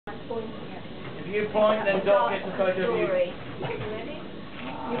pointing at me. If you point, then Doc gets a photo of you. Ready?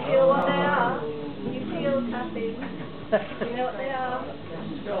 You feel what they are? You feel Taffy? You know what they are?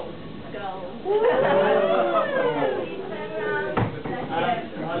 Skulls.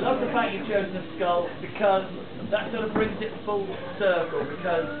 I love the fact you've chosen a skull, because that sort of brings it full circle,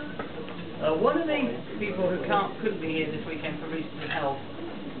 because one of the people who couldn't be here this weekend for reasons of health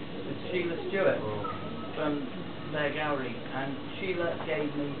is Sheila Stewart from their gallery, and Sheila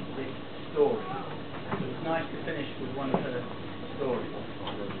gave me this story. So it's nice to finish with one of her stories.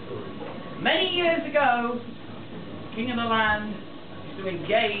 Many years ago, the king of the land used to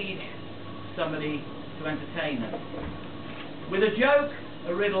engage somebody to entertain them with a joke,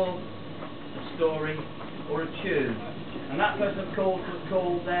 a riddle, a story, or a tune, and that person of course was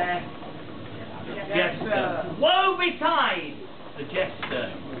called their jester. Woe betide the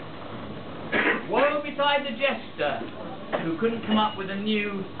jester! Woe betide the jester who couldn't come up with a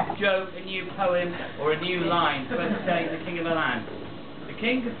new joke, a new poem, or a new line to entertain the king of the land. The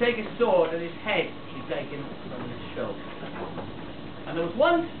king could take his sword and his head should be taken from his shoulder. And there was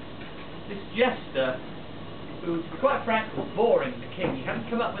once this jester who, quite frankly, was boring the king. He hadn't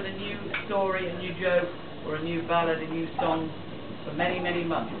come up with a new story, a new joke, or a new ballad, a new song for many, many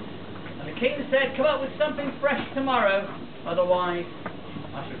months. And the king said, come up with something fresh tomorrow, otherwise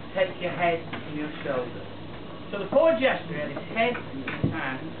I shall take your head from your shoulder. So the poor jester had his head in his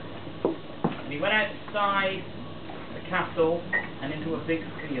hand, and he went outside the castle and into a big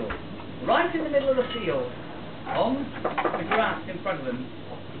field. Right in the middle of the field, on the grass in front of him,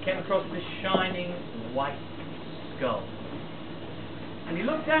 he came across this shining white skull. And he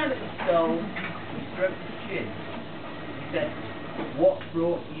looked down at the skull, and he stroked his chin. He said, what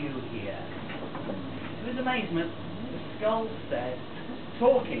brought you here? To his amazement, the skull said,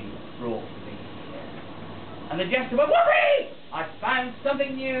 talking brought me here. And the jester went, whoopee! I found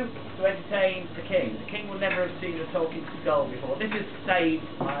something new to entertain the king. The king will never have seen a talking skull before. This has saved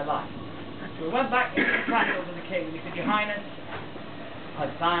my life. So we went back into the castle to the king, and he said, Your Highness, I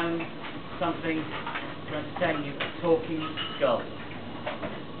found something to entertain you, a talking skull.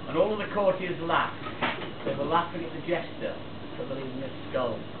 And all of the courtiers laughed. They were laughing at the jester for believing this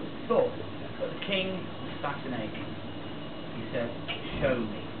skull was talk. But the king was fascinated. He said, show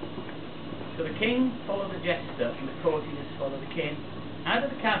me. So the king followed the jester, and the courtiers followed the king, out of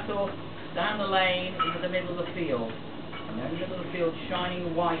the castle, down the lane, into the middle of the field. And there in the middle of the field,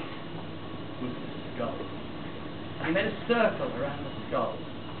 shining white, was the skull. And he made a circle around the skull.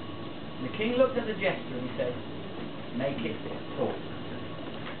 And the king looked at the jester and he said, make it talk.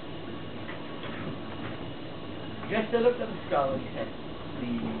 The jester looked at the skull and he said,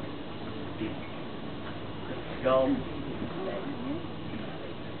 please speak. The skull said,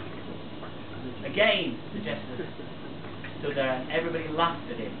 again the jester stood there and everybody laughed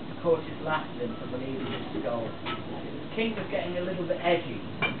at him. The courtiers laughed at him for believing the skull. The king was getting a little bit edgy.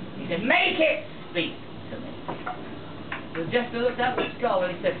 He said, make it speak to me. So the jester looked at the skull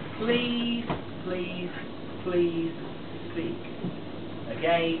and he said, please, please, please speak.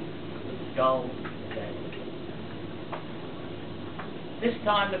 Again, the skull said. This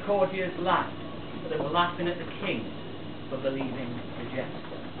time the courtiers laughed, but they were laughing at the king for believing the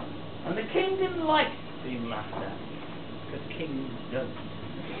jester. And the king didn't like being laughed at, because kings don't.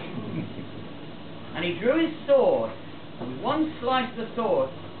 And he drew his sword, and with one slice of the sword,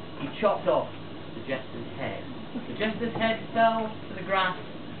 he chopped off the jester's head. The jester's head fell to the grass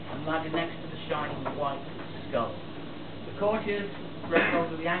and landed next to the shining white skull. The courtiers grabbed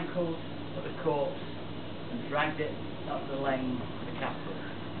hold of the ankles of the corpse and dragged it up the lane to the castle.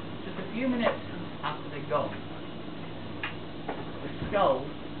 Just a few minutes after they'd gone, the skull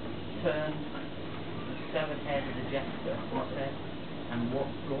turned to the severed head of the jester and said, and what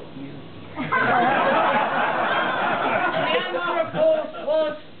brought you? And the answer, of course,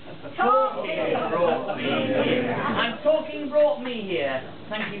 was talking brought me here. And talking brought me here.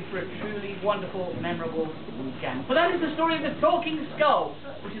 Thank you for a truly wonderful, memorable weekend. So that is the story of the talking skull,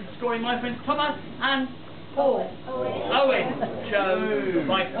 which is the story my friends Thomas and Paul Owen chose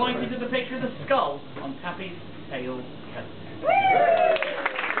by pointing to the picture of the skull on Taffy's pale coat.